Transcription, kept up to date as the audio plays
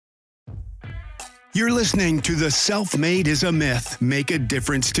You're listening to the Self-Made is a Myth, Make a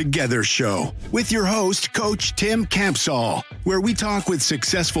Difference Together show with your host, Coach Tim Campsall, where we talk with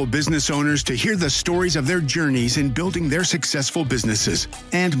successful business owners to hear the stories of their journeys in building their successful businesses.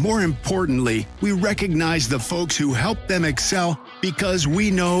 And more importantly, we recognize the folks who help them excel because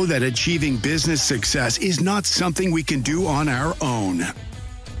we know that achieving business success is not something we can do on our own.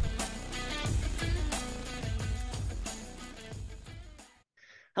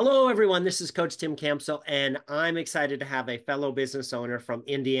 Hello, everyone. This is Coach Tim Campsall, and I'm excited to have a fellow business owner from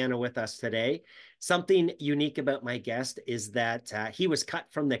Indiana with us today. Something unique about my guest is that he was cut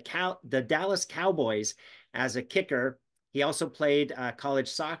from the Dallas Cowboys as a kicker. He also played college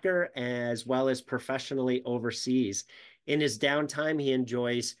soccer as well as professionally overseas. In his downtime, he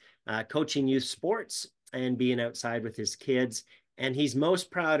enjoys coaching youth sports and being outside with his kids. And he's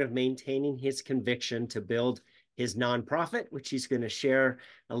most proud of maintaining his conviction to build his nonprofit, which he's going to share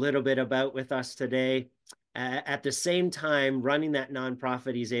a little bit about with us today. At the same time, running that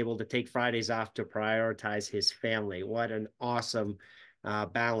nonprofit, he's able to take Fridays off to prioritize his family. What an awesome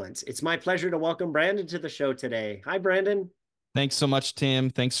balance. It's my pleasure to welcome Brandon to the show today. Hi, Brandon. Thanks so much, Tim.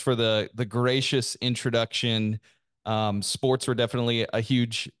 Thanks for the gracious introduction. Sports were definitely a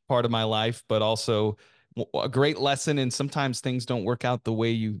huge part of my life, but also a great lesson. And sometimes things don't work out the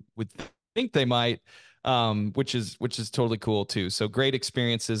way you would think they might. Which is totally cool too. So great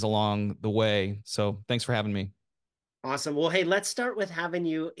experiences along the way. So thanks for having me. Awesome. Well, hey, let's start with having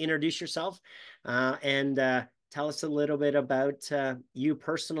you introduce yourself and tell us a little bit about you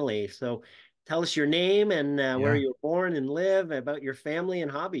personally. So tell us your name and where you were born and live, about your family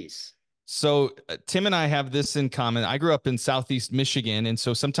and hobbies. So Tim and I have this in common. I grew up in Southeast Michigan, and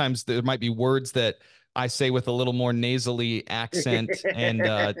so sometimes there might be words that I say with a little more nasally accent, and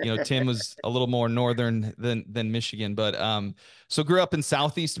Tim was a little more northern than Michigan, but so grew up in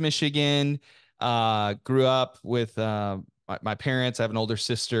Southeast Michigan. Grew up with my parents. I have an older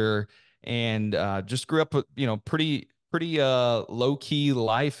sister, and just grew up with pretty low key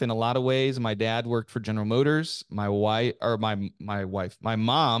life in a lot of ways. My dad worked for General Motors. My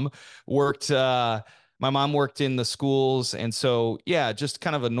mom worked. My mom worked in the schools. And so, yeah, just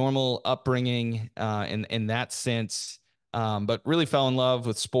kind of a normal upbringing in that sense, but really fell in love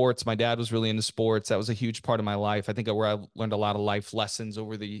with sports. My dad was really into sports. That was a huge part of my life. I think where I learned a lot of life lessons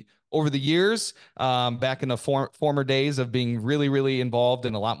over the years, back in the former days of being really, really involved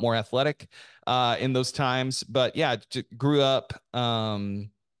and a lot more athletic in those times. But yeah, grew up and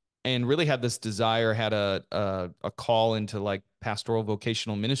really had this desire, had a call into like pastoral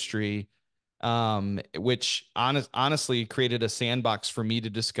vocational ministry, which honestly created a sandbox for me to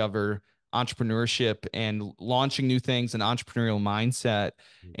discover entrepreneurship and launching new things and entrepreneurial mindset,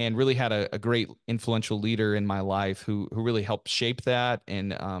 and really had a great influential leader in my life who really helped shape that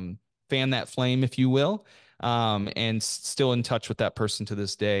and fan that flame, if you will, and still in touch with that person to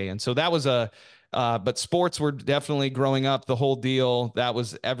this day. And so that was but sports were definitely growing up, the whole deal. That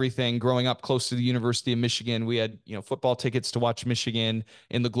was everything. Growing up close to the University of Michigan, we had, football tickets to watch Michigan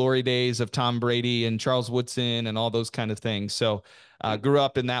in the glory days of Tom Brady and Charles Woodson and all those kind of things. So grew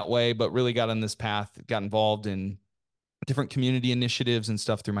up in that way, but really got on this path, got involved in different community initiatives and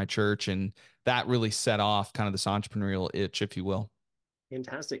stuff through my church. And that really set off kind of this entrepreneurial itch, if you will.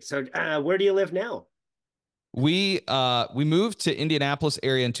 Fantastic. So where do you live now? We moved to Indianapolis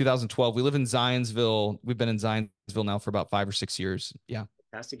area in 2012. We live in Zionsville. We've been in Zionsville now for about 5 or 6 years. Yeah.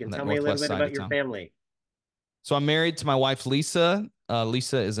 Fantastic. And tell me a little bit about your family. So I'm married to my wife, Lisa.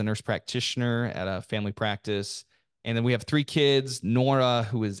 Lisa is a nurse practitioner at a family practice. And then we have 3 kids, Nora,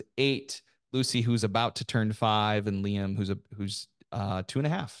 who is 8, Lucy, who's about to turn 5, and Liam, who's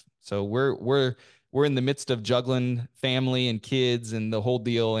 2.5. So we're in the midst of juggling family and kids and the whole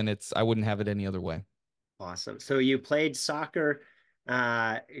deal. And I wouldn't have it any other way. Awesome. So you played soccer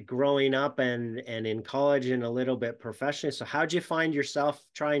growing up and in college and a little bit professionally. So how'd you find yourself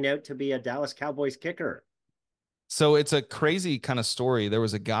trying out to be a Dallas Cowboys kicker? So it's a crazy kind of story. There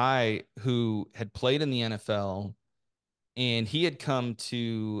was a guy who had played in the NFL, and he had come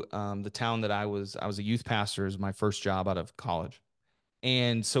to the town that I was a youth pastor as my first job out of college.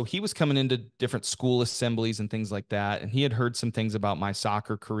 And so he was coming into different school assemblies and things like that. And he had heard some things about my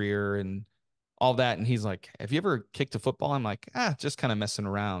soccer career and all that. And he's like, have you ever kicked a football? I'm like, just kind of messing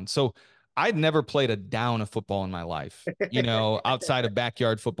around. So I'd never played a down of football in my life, outside of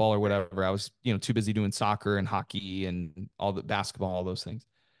backyard football or whatever. I was, too busy doing soccer and hockey and all the basketball, all those things.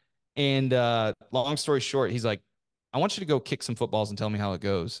 And long story short, he's like, I want you to go kick some footballs and tell me how it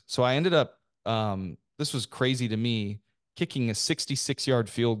goes. So I ended up, this was crazy to me, kicking a 66-yard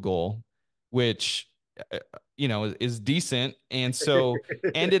field goal, which, is decent. And so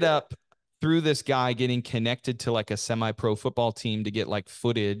ended up through this guy getting connected to like a semi-pro football team to get like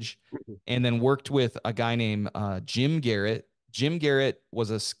footage, and then worked with a guy named Jim Garrett. Jim Garrett was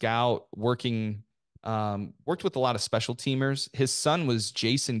a scout working, worked with a lot of special teamers. His son was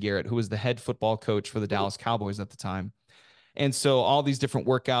Jason Garrett, who was the head football coach for the Dallas Cowboys at the time. And so all these different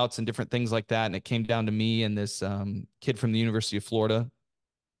workouts and different things like that. And it came down to me and this kid from the University of Florida.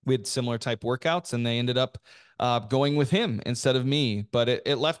 We had similar type workouts, and they ended up going with him instead of me. But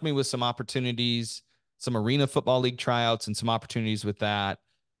it left me with some opportunities, some arena football league tryouts and some opportunities with that.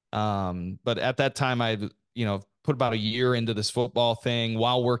 But at that time, I, put about a year into this football thing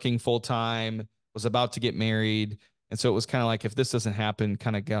while working full time, was about to get married. And so it was kind of like, if this doesn't happen,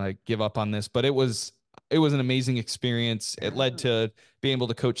 kind of gotta give up on this. But it was an amazing experience. It led to being able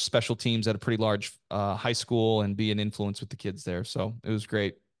to coach special teams at a pretty large high school and be an influence with the kids there. So it was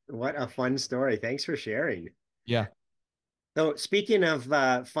great. What a fun story. Thanks for sharing. Yeah. So speaking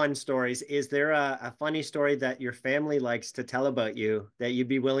of fun stories, is there a funny story that your family likes to tell about you that you'd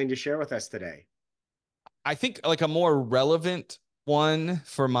be willing to share with us today? I think like a more relevant one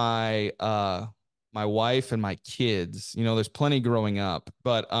for my wife and my kids. There's plenty growing up,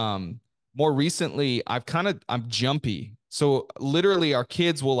 but more recently I'm jumpy. So literally our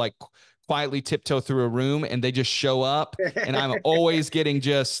kids will like quietly tiptoe through a room and they just show up, and I'm always getting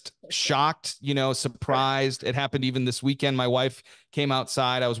just shocked, surprised. It happened even this weekend. My wife came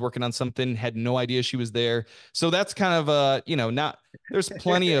outside. I was working on something, had no idea she was there. So that's kind of not, there's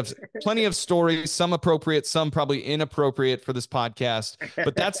plenty of stories, some appropriate, some probably inappropriate for this podcast.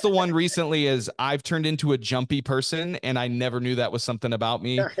 But that's the one recently, is I've turned into a jumpy person, and I never knew that was something about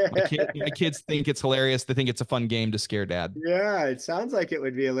me. My kids think it's hilarious. They think it's a fun game to scare dad. Yeah, it sounds like it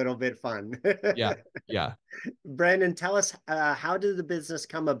would be a little bit fun. Yeah. Yeah. Brandon, tell us, how did the business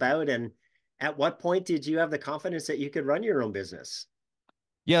come about, and at what point did you have the confidence that you could run your own business?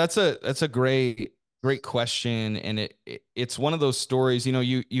 Yeah, that's a great question, and it's one of those stories.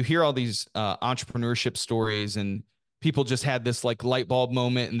 You hear all these entrepreneurship stories, and people just had this like light bulb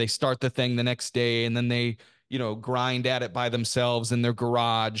moment, and they start the thing the next day, and then they grind at it by themselves in their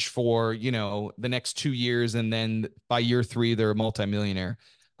garage for the next 2 years, and then by year 3 they're a multimillionaire.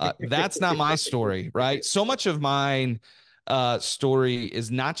 That's not my story, right? So much of mine story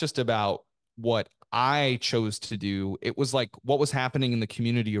is not just about what I chose to do. It was like what was happening in the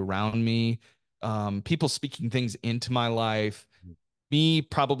community around me, people speaking things into my life, me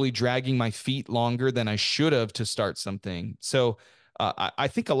probably dragging my feet longer than I should have to start something. So I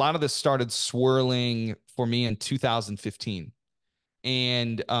think a lot of this started swirling for me in 2015.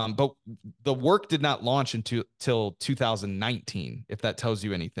 And but the work did not launch till 2019, if that tells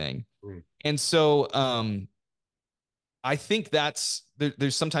you anything. Mm. And so I think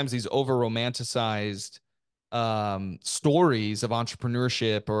there's sometimes these over romanticized stories of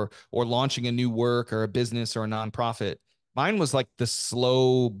entrepreneurship or launching a new work or a business or a nonprofit. Mine was like the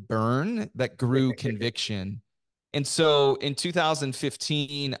slow burn that grew conviction. And so in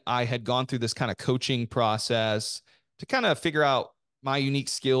 2015, I had gone through this kind of coaching process to kind of figure out my unique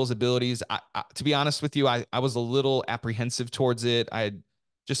skills, abilities. To be honest with you, I was a little apprehensive towards it. I had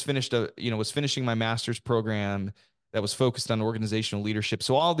just finished was finishing my master's program that was focused on organizational leadership.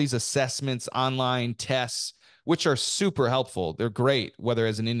 So all these assessments, online tests, which are super helpful. They're great, whether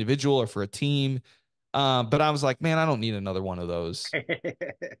as an individual or for a team. But I was like, man, I don't need another one of those.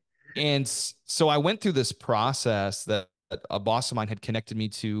 And so I went through this process that a boss of mine had connected me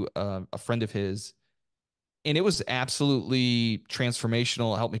to a friend of his. And it was absolutely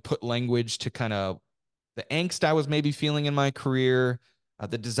transformational. It helped me put language to kind of the angst I was maybe feeling in my career,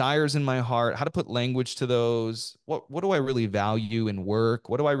 the desires in my heart, how to put language to those. What do I really value in work?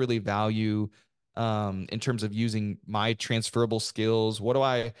 What do I really value in terms of using my transferable skills? What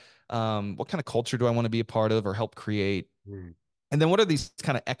kind of culture do I want to be a part of or help create? Mm. And then what are these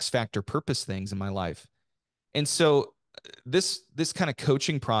kind of X factor purpose things in my life? And so this kind of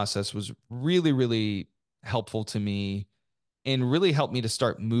coaching process was really, really helpful to me, and really helped me to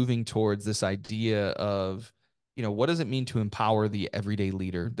start moving towards this idea of, what does it mean to empower the everyday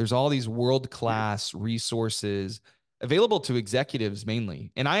leader? There's all these world-class resources available to executives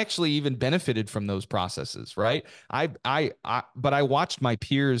mainly. And I actually even benefited from those processes, right? But I watched my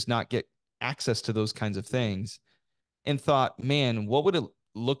peers not get access to those kinds of things and thought, man, what would it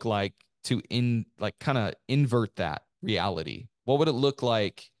look like to kind of invert that reality? What would it look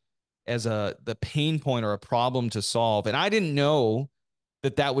like as the pain point or a problem to solve? And I didn't know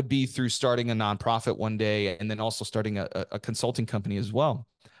that would be through starting a nonprofit one day and then also starting a consulting company as well.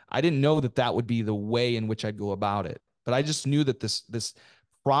 I didn't know that would be the way in which I'd go about it, but I just knew that this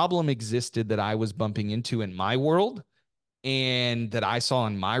problem existed that I was bumping into in my world. and that I saw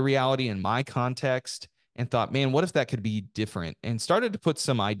in my reality and my context, and thought, man, what if that could be different? And started to put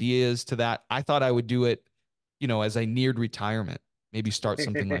some ideas to that. I thought I would do it, as I neared retirement, maybe start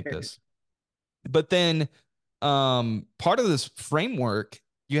something like this. But then part of this framework,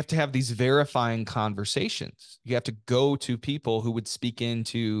 you have to have these verifying conversations. You have to go to people who would speak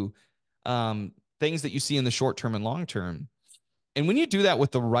into things that you see in the short term and long term. And when you do that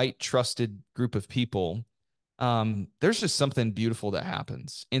with the right trusted group of people, there's just something beautiful that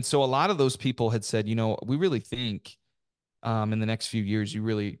happens. And so a lot of those people had said, we really think in the next few years,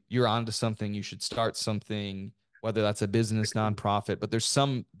 you're onto something. You should start something, whether that's a business, nonprofit, but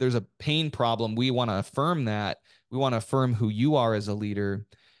there's a pain problem. We want to affirm that. We want to affirm who you are as a leader.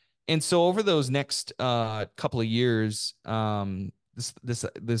 And so over those next couple of years,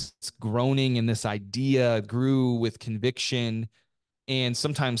 this groaning and this idea grew with conviction, and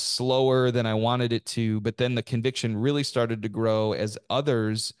sometimes slower than I wanted it to. But then the conviction really started to grow as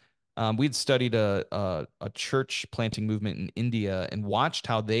others. We'd studied a church planting movement in India and watched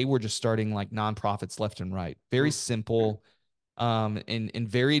how they were just starting like nonprofits left and right. Very simple, in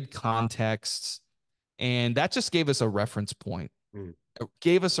varied contexts. And that just gave us a reference point. It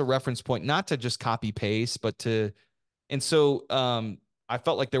gave us a reference point, not to just copy paste, but to, and so I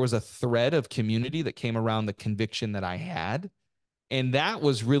felt like there was a thread of community that came around the conviction that I had. And that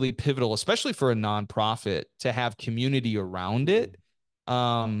was really pivotal, especially for a nonprofit, to have community around it.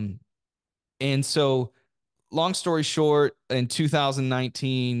 And so, long story short, in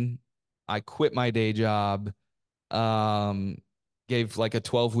 2019, I quit my day job, um, gave like a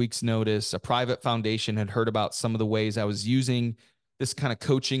 12 weeks notice. A private foundation had heard about some of the ways I was using this kind of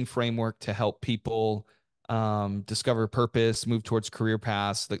coaching framework to help people discover purpose, move towards career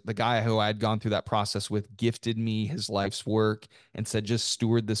paths. The guy who I had gone through that process with gifted me his life's work and said, just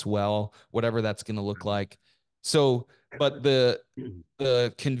steward this well, whatever that's going to look like. So, but the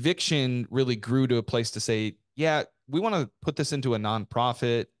conviction really grew to a place to say, yeah, we want to put this into a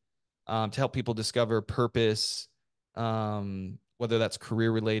nonprofit to help people discover purpose, whether that's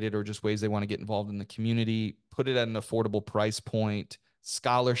career related or just ways they want to get involved in the community, put it at an affordable price point,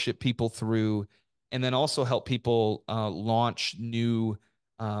 scholarship people through, and then also help people launch new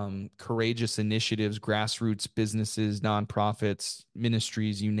courageous initiatives, grassroots businesses, nonprofits,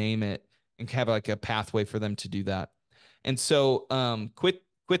 ministries, you name it, and have like a pathway for them to do that. And so quit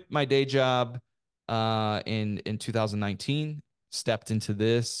my day job in 2019, stepped into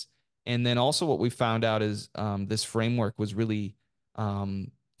this. And then also what we found out is this framework was really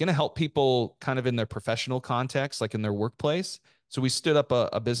going to help people kind of in their professional context, like in their workplace. So we stood up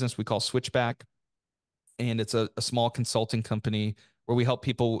a business we call Switchback, and it's a small consulting company where we help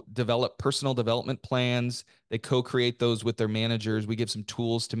people develop personal development plans. They co-create those with their managers. We give some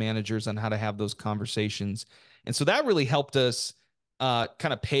tools to managers on how to have those conversations. And so that really helped us kind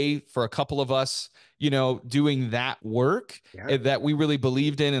of pay for a couple of us, doing that work that we really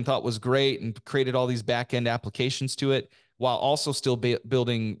believed in and thought was great, and created all these back-end applications to it, while also still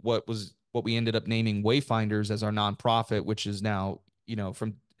building what we ended up naming Wayfinders as our nonprofit, which is now,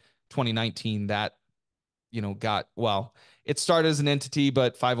 from 2019 that, it started as an entity,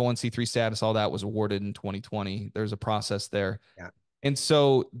 but 501c3 status, all that was awarded in 2020. There's a process there. Yeah. And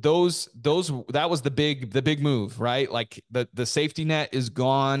so that was the big move, right? Like the safety net is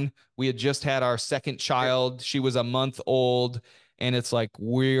gone. We had just had our second child. She was a month old. And it's like,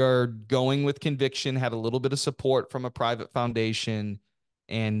 we are going with conviction, had a little bit of support from a private foundation,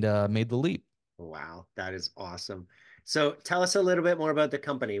 and made the leap. Wow, that is awesome. So tell us a little bit more about the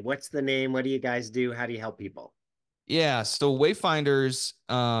company. What's the name? What do you guys do? How do you help people? Yeah, so Wayfinders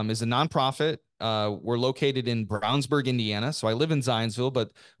is a nonprofit. We're located in Brownsburg, Indiana. So I live in Zionsville,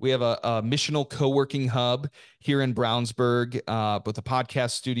 but we have a missional co-working hub here in Brownsburg with a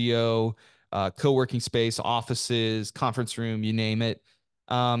podcast studio, co-working space, offices, conference room, you name it.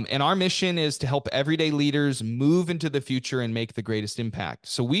 And our mission is to help everyday leaders move into the future and make the greatest impact.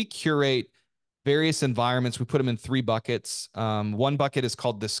 So we curate various environments. We put them in 3 buckets. One bucket is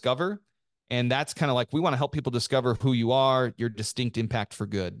called Discover. And that's kind of like, we want to help people discover who you are, your distinct impact for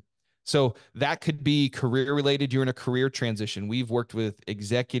good. So that could be career related. You're in a career transition. We've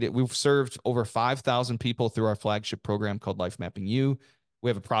served over 5,000 people through our flagship program called Life Mapping You. We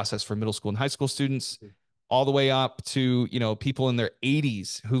have a process for middle school and high school students, all the way up to, people in their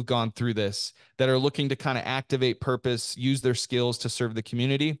 80s who've gone through this, that are looking to kind of activate purpose, use their skills to serve the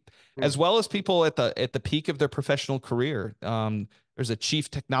community, as well as people at the peak of their professional career. There's a chief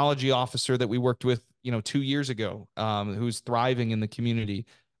technology officer that we worked with, 2 years ago, who's thriving in the community.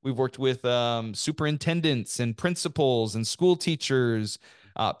 We've worked with superintendents and principals and school teachers,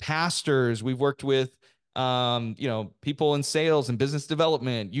 pastors. We've worked with people in sales and business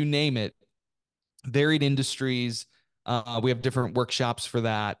development, you name it, varied industries. We have different workshops for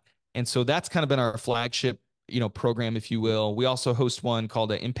that. And so that's kind of been our flagship, program, if you will. We also host one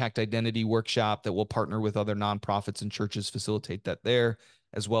called an Impact Identity Workshop that will partner with other nonprofits and churches, facilitate that there,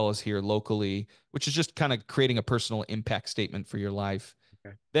 as well as here locally, which is just kind of creating a personal impact statement for your life.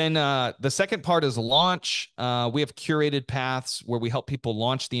 Okay. Then the second part is launch. We have curated paths where we help people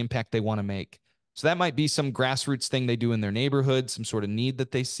launch the impact they want to make. So that might be some grassroots thing they do in their neighborhood, some sort of need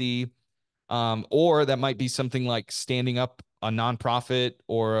that they see. Or that might be something like standing up a nonprofit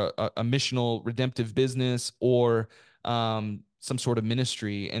or a missional redemptive business or some sort of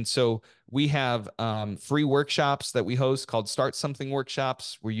ministry. And so we have free workshops that we host called Start Something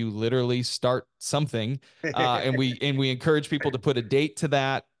workshops, where you literally start something. And we encourage people to put a date to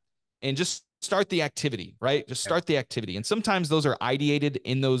that and just start the activity, right? Just start the activity. And sometimes those are ideated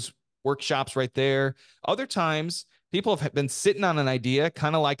in those workshops right there. Other times, people have been sitting on an idea,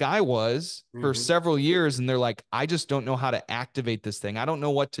 kind of like I was for several years, and they're like, I just don't know how to activate this thing. I don't know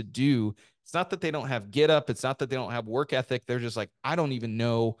what to do. It's not that they don't have get up. It's not that they don't have work ethic. They're just like, I don't even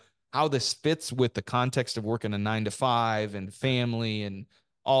know how this fits with the context of working a 9 to 5 and family and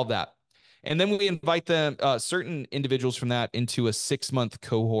all that. And then we invite them, certain individuals from that, into a 6-month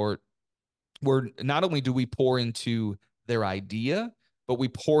cohort where not only do we pour into their idea, but we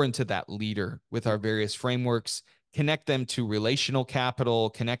pour into that leader with our various frameworks, connect them to relational capital,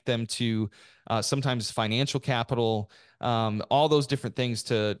 connect them to sometimes financial capital, all those different things.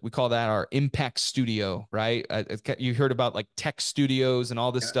 We call that our impact studio, right? You heard about like tech studios and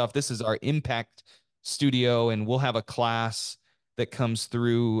all this stuff. This is our impact studio, and we'll have a class that comes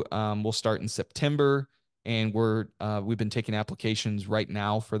through. We'll start in September, and we've been taking applications right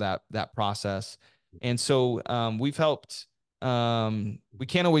now for that process. And so we've helped. We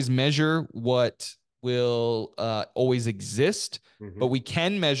can't always measure what will always exist, but we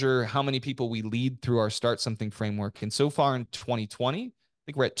can measure how many people we lead through our Start Something framework. And so far in 2020, I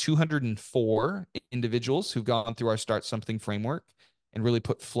think we're at 204 individuals who've gone through our Start Something framework and really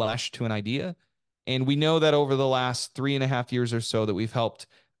put flesh to an idea. And we know that over the last 3.5 years or so that we've helped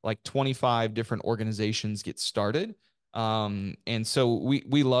like 25 different organizations get started. And so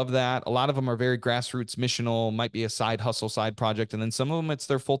we love that. A lot of them are very grassroots missional, might be a side hustle, side project. And then some of them, it's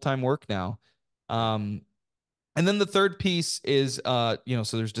their full-time work now. And then the third piece is, so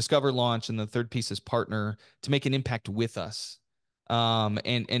there's discover, launch, and the third piece is partner to make an impact with us.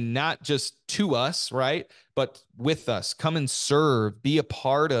 And not just to us, right? But with us. Come and serve, be a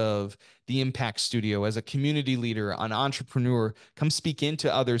part of the Impact Studio as a community leader, an entrepreneur. Come speak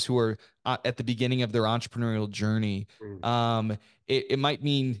into others who are at the beginning of their entrepreneurial journey. It might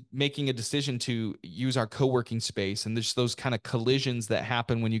mean making a decision to use our co-working space, and there's those kind of collisions that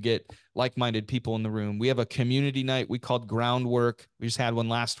happen when you get like-minded people in the room. We have a community night we called Groundwork. We just had one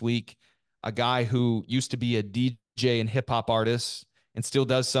last week. A guy who used to be a DJ and hip hop artist and still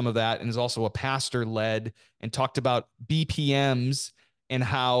does some of that, and is also a pastor led, and talked about BPMs and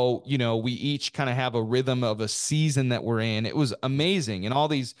how, we each kind of have a rhythm of a season that we're in. It was amazing. And all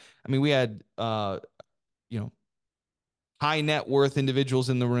these, we had, high net worth individuals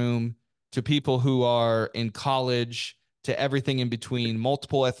in the room, to people who are in college, to everything in between,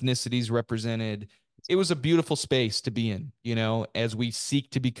 multiple ethnicities represented. It was a beautiful space to be in, as we seek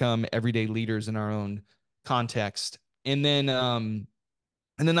to become everyday leaders in our own context. And then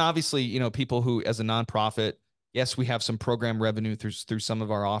obviously, people who, as a nonprofit, yes, we have some program revenue through some of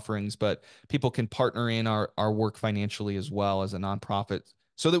our offerings, but people can partner in our work financially as well as a nonprofit,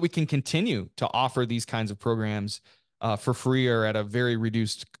 so that we can continue to offer these kinds of programs for free or at a very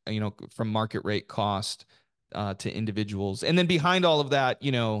reduced, from market rate cost to individuals. And then behind all of that,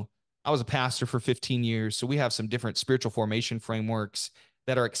 I was a pastor for 15 years. So we have some different spiritual formation frameworks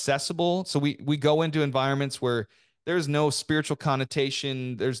that are accessible. So we go into environments where there's no spiritual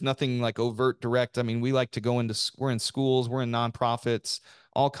connotation. There's nothing like overt, direct. We like to we're in schools, we're in nonprofits,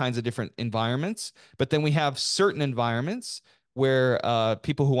 all kinds of different environments. But then we have certain environments where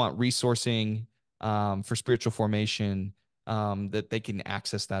people who want resourcing for spiritual formation, that they can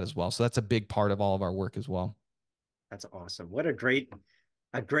access that as well. So that's a big part of all of our work as well. That's awesome. What a great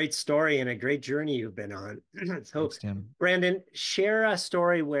story and a great journey you've been on. So, thanks, Tim. Brandon, share a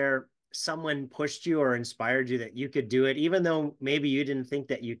story where someone pushed you or inspired you that you could do it, even though maybe you didn't think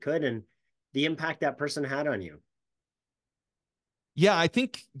that you could, and the impact that person had on you. Yeah, I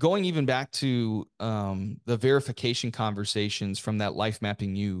think going even back to the verification conversations from that Life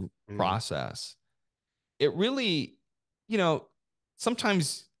Mapping You process, it really,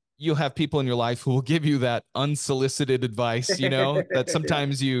 sometimes you'll have people in your life who will give you that unsolicited advice, that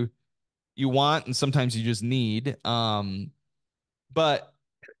sometimes you you want and sometimes you just need. But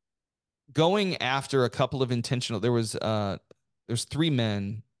going after a couple of intentional, there's three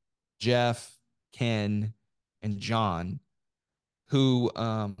men, Jeff, Ken, and John, who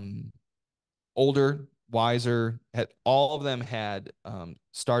older, wiser, had all of them had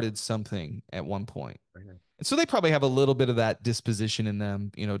started something at one point. Right. And so they probably have a little bit of that disposition in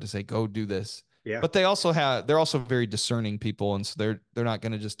them, to say, go do this. Yeah. But they're also very discerning people. And so they're not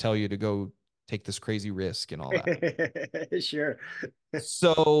going to just tell you to go take this crazy risk and all that. Sure.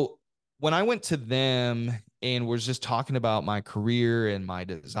 So when I went to them and was just talking about my career and my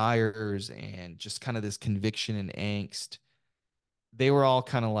desires and just kind of this conviction and angst, they were all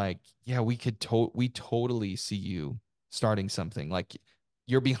kind of like, yeah, we totally see you starting something. Like,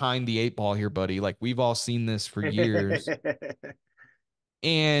 you're behind the eight ball here, buddy. Like, we've all seen this for years.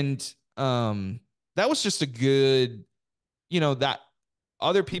 And that was just a good, that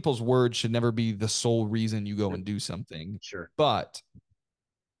other people's words should never be the sole reason you go and do something. Sure. But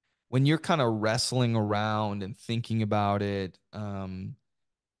when you're kind of wrestling around and thinking about it, and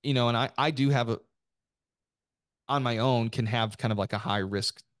I do have on my own, can have kind of like a high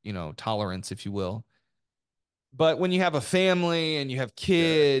risk, tolerance, if you will. But when you have a family and you have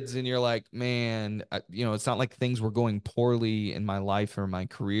kids and you're like, man, it's not like things were going poorly in my life or my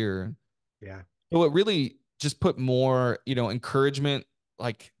career. Yeah. So it really just put more, encouragement,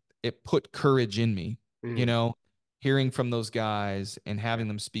 like it put courage in me, hearing from those guys and having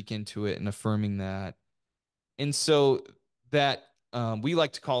them speak into it and affirming that. And so that we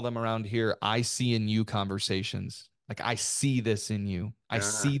like to call them around here, I see in you conversations. Like, I see this in you. I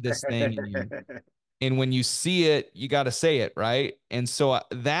see this thing in you. And when you see it, you got to say it, right? And so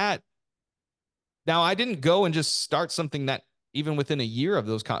now I didn't go and just start something that even within a year of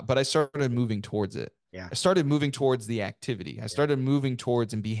those, but I started moving towards it. Yeah. I started moving towards the activity. I started moving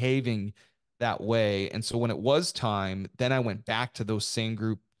towards and behaving that way. And so when it was time, then I went back to those same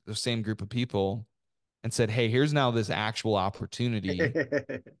group of people and said, hey, here's now this actual opportunity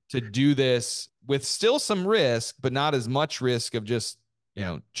to do this with still some risk, but not as much risk of just,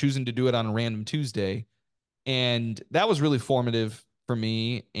 choosing to do it on a random Tuesday. And that was really formative for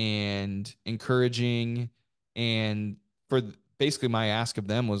me and encouraging. And for basically my ask of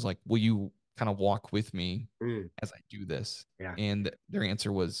them was like, will you kind of walk with me as I do this? Yeah. And their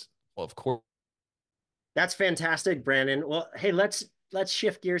answer was, well, of course. That's fantastic, Brandon. Well, hey, let's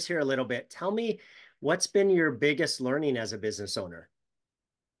shift gears here a little bit. Tell me, what's been your biggest learning as a business owner?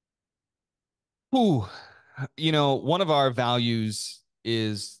 Ooh, one of our values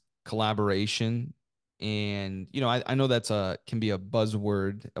is collaboration. And, I know can be a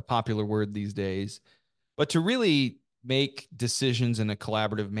buzzword, a popular word these days, but to really make decisions in a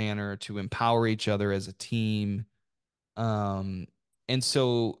collaborative manner to empower each other as a team. Um, and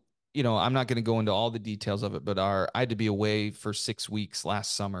so, I'm not going to go into all the details of it, but I had to be away for 6 weeks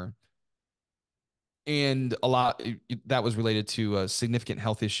last summer. And a lot that was related to a significant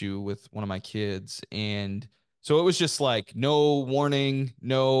health issue with one of my kids. And so it was just like, no warning,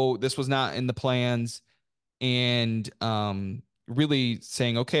 no, this was not in the plans. And really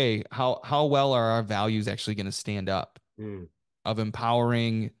saying, okay, how well are our values actually going to stand up of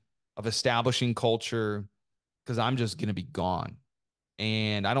empowering, of establishing culture? Because I'm just going to be gone.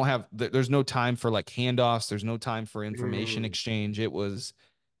 And I don't have, there's no time for like handoffs. There's no time for information exchange. It was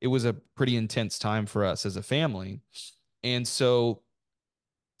a pretty intense time for us as a family. And so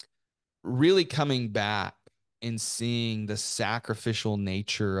really coming back and seeing the sacrificial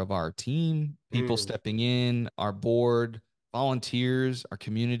nature of our team, people stepping in, our board, volunteers, our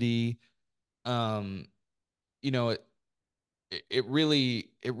community, um, it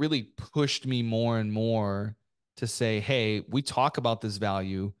really pushed me more and more to say, hey, we talk about this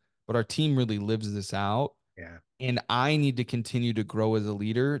value, but our team really lives this out. Yeah. And I need to continue to grow as a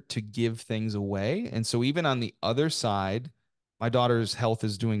leader to give things away. And so even on the other side, my daughter's health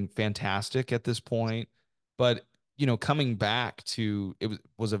is doing fantastic at this point, but coming back to it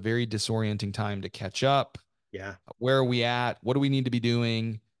was a very disorienting time to catch up. Yeah. Where are we at? What do we need to be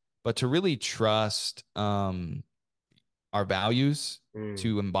doing? But to really trust our values,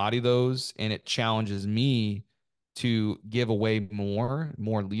 to embody those. And it challenges me to give away more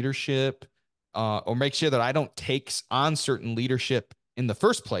leadership, or make sure that I don't take on certain leadership in the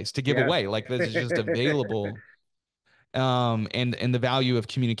first place to give away. Like, this is just available. And the value of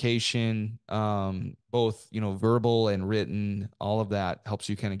communication, both, verbal and written, all of that helps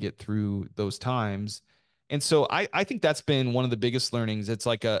you kind of get through those times. And so I think that's been one of the biggest learnings. It's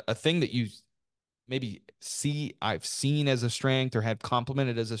like a thing that you maybe I've seen as a strength or had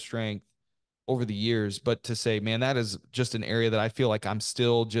complimented as a strength, over the years, but to say, man, that is just an area that I feel like I'm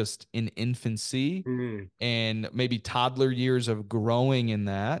still just in infancy Mm. and maybe toddler years of growing in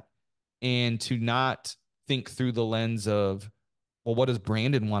that, and to not think through the lens of, well, what does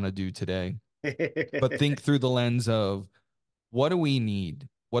Brandon want to do today? But think through the lens of, what do we need?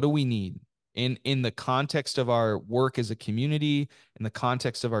 What do we need in the context of our work as a community, in the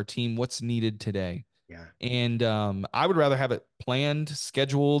context of our team? What's needed today? Yeah. And I would rather have it planned,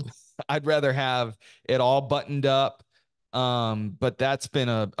 scheduled. I'd rather have it all buttoned up. But that's been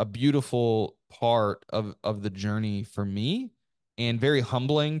a beautiful part of the journey for me, and very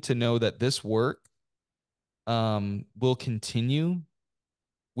humbling to know that this work will continue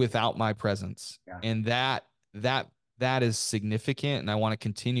without my presence. Yeah. And that that is significant. And I want to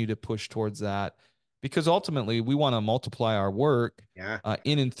continue to push towards that, because ultimately we want to multiply our work Yeah.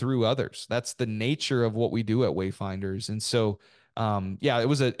 in and through others. That's the nature of what we do at Wayfinders. And so yeah, it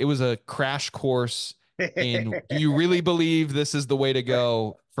was a crash course in, do you really believe this is the way to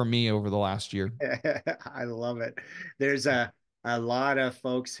go, for me over the last year? I love it. There's a lot of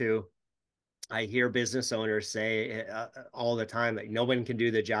folks who I hear business owners say all the time, like, no one can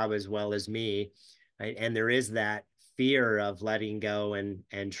do the job as well as me, right? And there is that fear of letting go and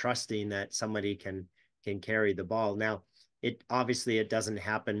trusting that somebody can carry the ball. Now, it obviously it doesn't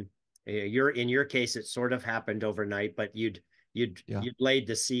happen. In your case, it sort of happened overnight, but Yeah. you'd laid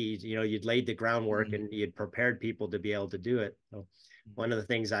the seed, you'd laid the groundwork, Mhm. and you'd prepared people to be able to do it. So one of the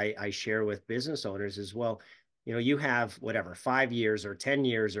things I share with business owners as well, you have whatever, 5 years or 10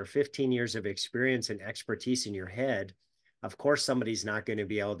 years or 15 years of experience and expertise in your head. Of course, somebody's not going to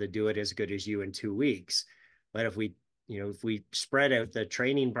be able to do it as good as you in 2 weeks. But if we spread out the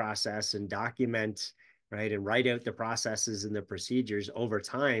training process and document, right, and write out the processes and the procedures over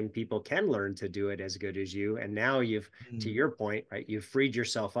time, people can learn to do it as good as you. And now to Mhm. your point, right, you've freed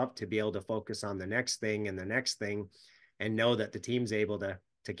yourself up to be able to focus on the next thing and the next thing, and know that the team's able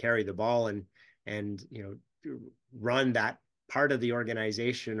to carry the ball and run that part of the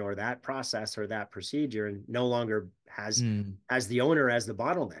organization or that process or that procedure, and no longer Mm. has the owner as the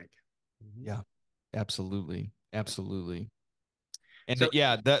bottleneck. Yeah, absolutely. Absolutely. And So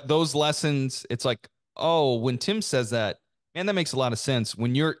yeah, that those lessons, it's like, oh, when Tim says that, man, that makes a lot of sense.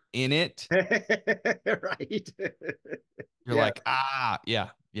 When you're in it, right. you're Yeah. like, ah,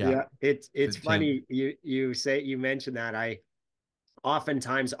 yeah, yeah. Yeah. It's The Tim. funny you mentioned that. I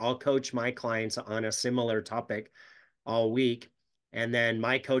oftentimes I'll coach my clients on a similar topic all week. And then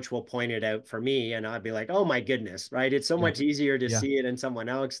my coach will point it out for me, and I'll be like, oh my goodness, right? It's so Yeah. much easier to Yeah. see it in someone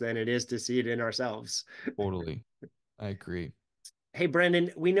else than it is to see it in ourselves. Totally. I agree. Hey,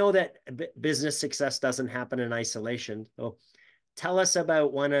 Brendan, we know that business success doesn't happen in isolation. So tell us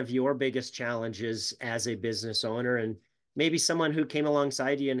about one of your biggest challenges as a business owner, and maybe someone who came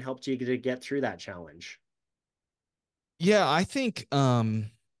alongside you and helped you to get through that challenge. Yeah, I think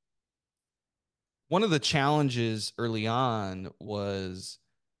one of the challenges early on was,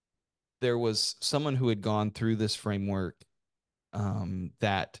 there was someone who had gone through this framework,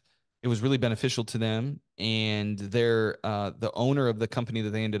 that it was really beneficial to them. And the owner of the company that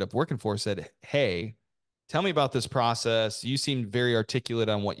they ended up working for said, hey, tell me about this process. You seem very articulate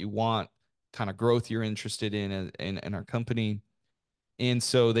on what you want, kind of growth you're interested in our company. And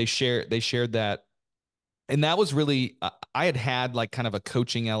so they shared that. And that was really, I had like kind of a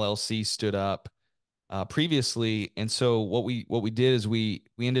coaching LLC stood up previously. And so what we did is we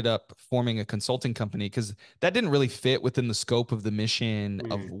ended up forming a consulting company, because that didn't really fit within the scope of the mission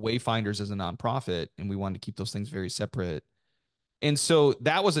of Mm. Wayfinders as a nonprofit, and we wanted to keep those things very separate. And so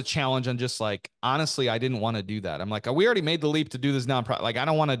that was a challenge on just like, honestly, I didn't want to do that. I'm like, we already made the leap to do this nonprofit. Like, I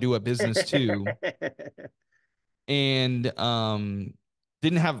don't want to do a business too. And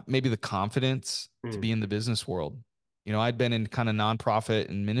didn't have maybe the confidence to Mm. be in the business world. I'd been in kind of nonprofit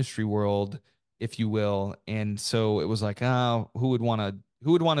and ministry world, if you will. And so it was like, oh, who would want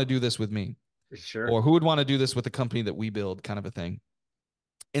to do this with me? Sure. Or who would want to do this with the company that we build, kind of a thing.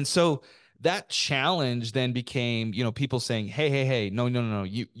 And so that challenge then became, people saying, hey, hey, hey, no, no, no, no,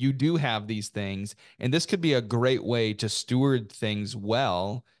 you do have these things, and this could be a great way to steward things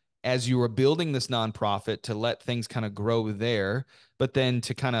well as you were building this nonprofit, to let things kind of grow there, but then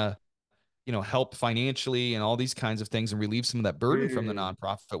to kind of, help financially and all these kinds of things, and relieve some of that burden from the Mm.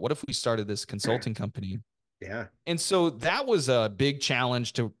 nonprofit. What if we started this consulting company? Yeah. And so that was a big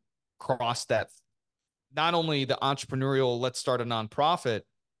challenge to cross that, not only the entrepreneurial, let's start a nonprofit,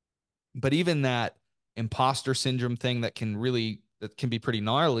 but even that imposter syndrome thing that can be pretty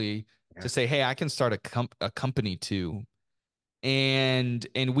gnarly, Yeah. to say, hey, I can start a company too. And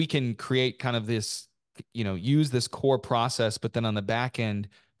we can create kind of this, use this core process, but then on the back end,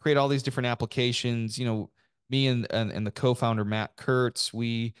 create all these different applications. Me and the co-founder Matt Kurtz,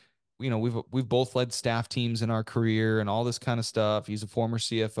 we've both led staff teams in our career and all this kind of stuff. He's a former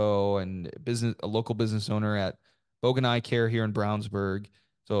CFO and a local business owner at Bogan Eye Care here in Brownsburg.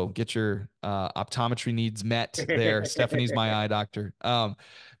 So get your optometry needs met there. Stephanie's my eye doctor. That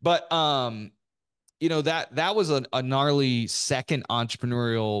was a gnarly second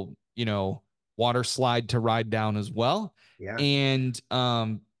entrepreneurial, water slide to ride down as well. Yeah. And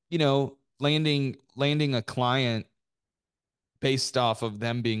landing a client based off of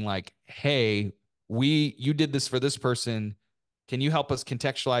them being like, hey, you did this for this person. Can you help us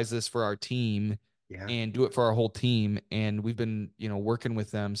contextualize this for our team Yeah. and do it for our whole team? And we've been, working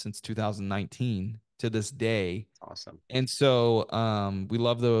with them since 2019 to this day. Awesome. And so we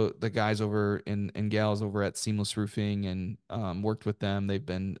love the guys over and gals over at Seamless Roofing, and worked with them. They've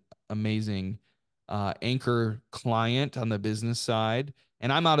been amazing anchor client on the business side.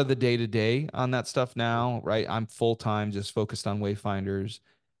 And I'm out of the day-to-day on that stuff now, right? I'm full-time just focused on Wayfinders.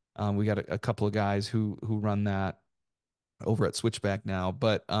 We got a couple of guys who run that over at Switchback now.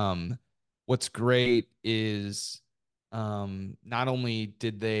 But what's great is not only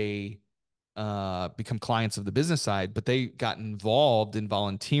did they become clients of the business side, but they got involved in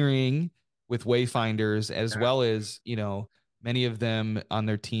volunteering with Wayfinders, as well as, many of them on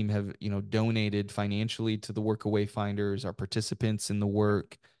their team have, donated financially to the work of Wayfinders. Our participants in the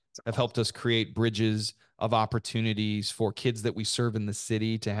work have helped us create bridges of opportunities for kids that we serve in the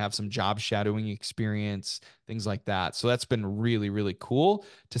city to have some job shadowing experience, things like that. So that's been really, really cool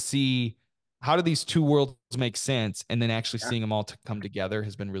to see how do these two worlds make sense, and then actually seeing them all to come together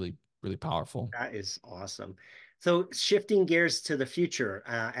has been really, really powerful. That is awesome. So shifting gears to the future,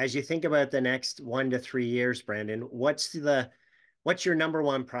 as you think about the next 1 to 3 years, Brandon, what's your number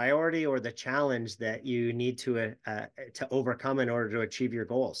one priority or the challenge that you need to overcome in order to achieve your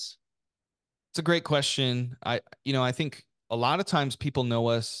goals? It's a great question. I think a lot of times people know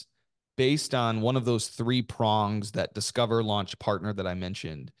us based on one of those three prongs, that discover, launch, partner that I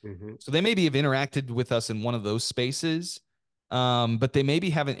mentioned. Mm-hmm. So they maybe have interacted with us in one of those spaces, but they maybe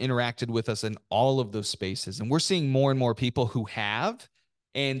haven't interacted with us in all of those spaces. And we're seeing more and more people who have,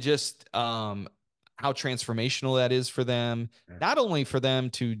 and just how transformational that is for them, not only for them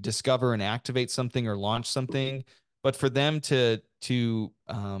to discover and activate something or launch something, but for them to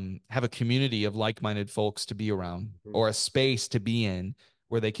have a community of like-minded folks to be around, or a space to be in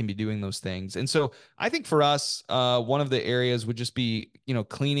where they can be doing those things. And so I think for us, one of the areas would just be,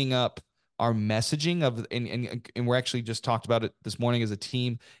 cleaning up our messaging of, and we're actually just talked about it this morning as a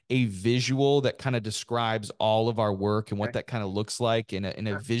team, a visual that kind of describes all of our work and what that kind of looks like in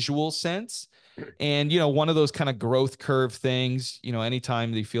a visual sense. And, one of those kind of growth curve things,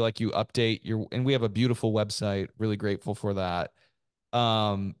 anytime you feel like you update and we have a beautiful website, really grateful for that.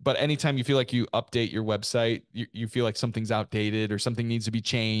 But anytime you feel like you update your website, you feel like something's outdated or something needs to be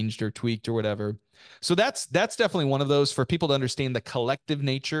changed or tweaked or whatever. So that's definitely one of those, for people to understand the collective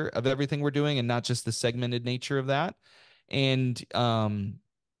nature of everything we're doing and not just the segmented nature of that. And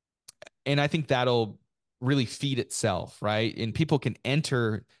I think that'll really feed itself, right? And people can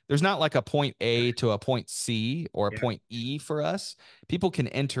enter. There's not like a point A to a point C or a point E for us. People can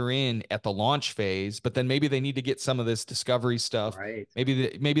enter in at the launch phase, but then maybe they need to get some of this discovery stuff. Right.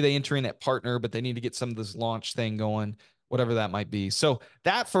 Maybe they enter in at partner, but they need to get some of this launch thing going, whatever that might be. So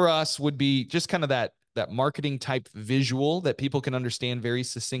that for us would be just kind of that marketing type visual that people can understand very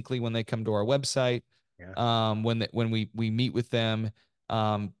succinctly when they come to our website. When we meet with them.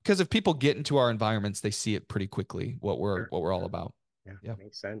 Because if people get into our environments, they see it pretty quickly, what we're all about. Yeah,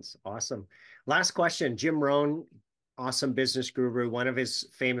 makes sense. Awesome. Last question. Jim Rohn, awesome business guru. One of his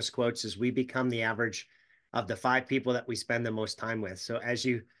famous quotes is, "We become the average of the 5 people that we spend the most time with." So as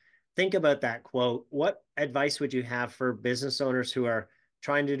you think about that quote, what advice would you have for business owners who are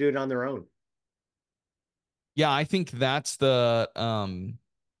trying to do it on their own? Yeah, I think that's the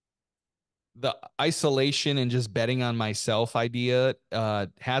isolation and just betting on myself idea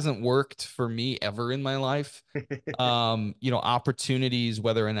hasn't worked for me ever in my life. Opportunities,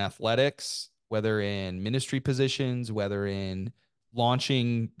 whether in athletics, whether in ministry positions, whether in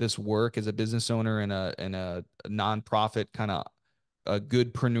launching this work as a business owner in a nonprofit, kind of a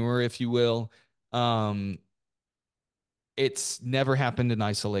goodpreneur, if you will. It's never happened in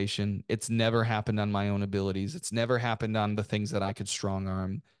isolation. It's never happened on my own abilities. It's never happened on the things that I could strong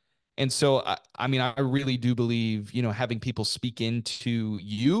arm. And so, I mean, I really do believe, having people speak into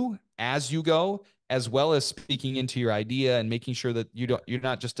you as you go, as well as speaking into your idea, and making sure that you're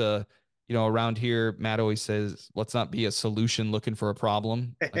not just around here, Matt always says, let's not be a solution looking for a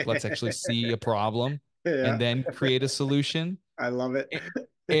problem. Like, let's actually see a problem and then create a solution. I love it.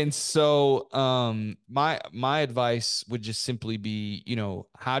 And so my advice would just simply be,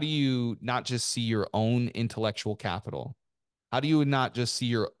 how do you not just see your own intellectual capital? How do you not just see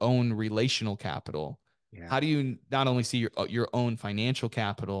your own relational capital? Yeah. How do you not only see your own financial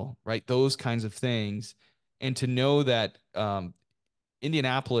capital, right? Those kinds of things. And to know that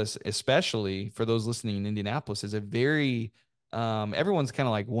Indianapolis, especially for those listening in Indianapolis, is a very everyone's kind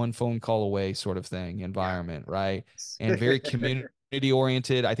of like one phone call away sort of thing environment, right? And very community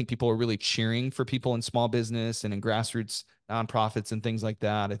oriented. I think people are really cheering for people in small business and in grassroots nonprofits and things like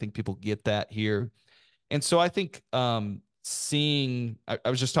that. I think people get that here. And so I think I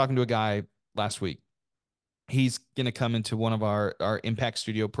was just talking to a guy last week. He's going to come into one of our Impact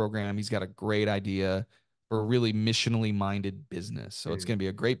Studio program. He's got a great idea for a really missionally minded business. So it's going to be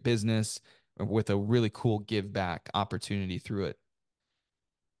a great business with a really cool give back opportunity through it.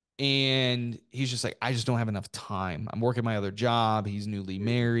 And he's just like, I just don't have enough time. I'm working my other job. He's newly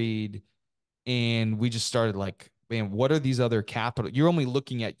married. And we just started like, man, what are these other capital? You're only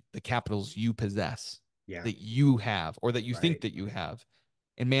looking at the capitals you possess, that you have, or that you think that you have.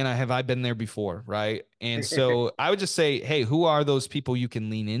 And man, I been there before, right? And so I would just say, hey, who are those people you can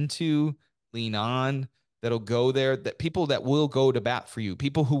lean into, lean on, that'll go there, that people that will go to bat for you,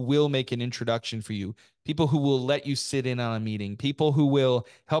 people who will make an introduction for you, people who will let you sit in on a meeting, people who will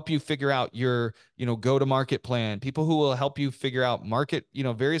help you figure out your, go-to-market plan, people who will help you figure out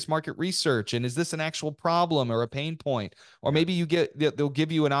various market research. And is this an actual problem or a pain point? Or maybe they'll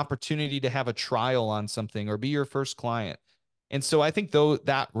give you an opportunity to have a trial on something or be your first client. And so I think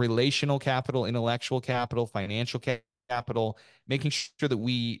that relational capital, intellectual capital, financial capital, making sure that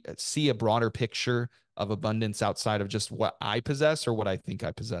we see a broader picture of abundance outside of just what I possess or what I think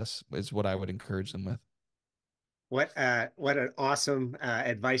I possess is what I would encourage them with. What an awesome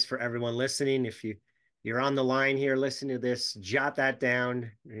advice for everyone listening. If you're on the line here listening to this, jot that down.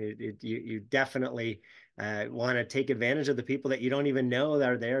 You definitely want to take advantage of the people that you don't even know that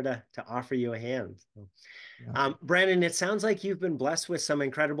are there to offer you a hand. So. Yeah. Brandon, it sounds like you've been blessed with some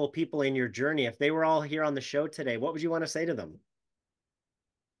incredible people in your journey. If they were all here on the show today, what would you want to say to them?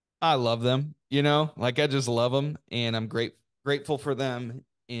 I love them, like I just love them, and I'm grateful for them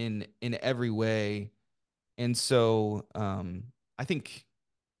in every way. And so I think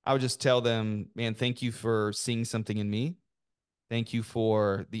I would just tell them, man, thank you for seeing something in me. Thank you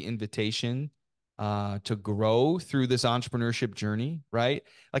for the invitation to grow through this entrepreneurship journey, right?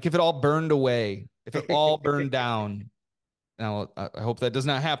 Like if it all burned away, if it all burned down, now I hope that does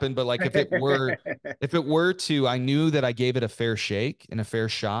not happen, but like if it were to, I knew that I gave it a fair shake and a fair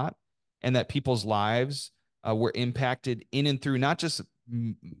shot, and that people's lives were impacted in and through not just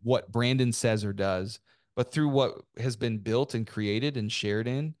what Brandon says or does, but through what has been built and created and shared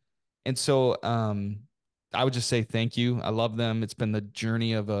in. And so I would just say thank you. I love them. It's been the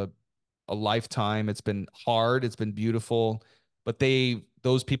journey of a lifetime. It's been hard. It's been beautiful. But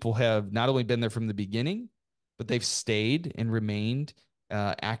those people have not only been there from the beginning, but they've stayed and remained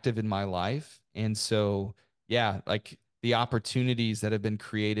active in my life. And so, yeah, like the opportunities that have been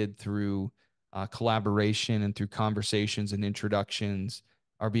created through collaboration and through conversations and introductions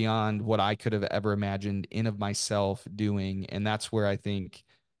are beyond what I could have ever imagined in of myself doing. And that's where I think,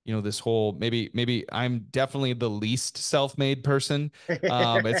 this whole, maybe I'm definitely the least self-made person.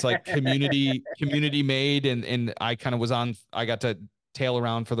 It's like community made. And I kind of I got to tail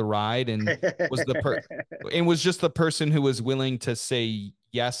around for the ride and was just the person who was willing to say,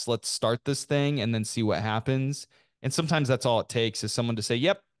 yes, let's start this thing and then see what happens. And sometimes that's all it takes is someone to say,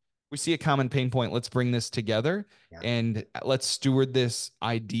 yep, we see a common pain point. Let's bring this together and let's steward this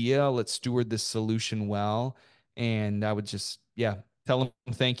idea. Let's steward this solution well. And I would just, tell them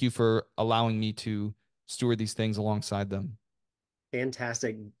thank you for allowing me to steward these things alongside them.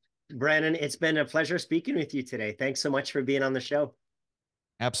 Fantastic. Brandon, it's been a pleasure speaking with you today. Thanks so much for being on the show.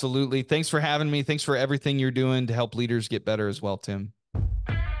 Absolutely. Thanks for having me. Thanks for everything you're doing to help leaders get better as well, Tim.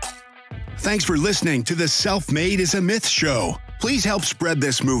 Thanks for listening to the Self-Made is a Myth show. Please help spread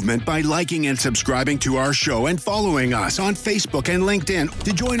this movement by liking and subscribing to our show and following us on Facebook and LinkedIn.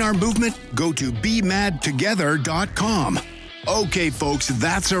 To join our movement, go to bemadtogether.com. Okay, folks,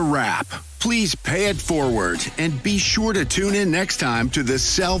 that's a wrap. Please pay it forward and be sure to tune in next time to the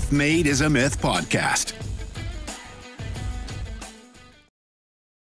Self-Made is a Myth podcast.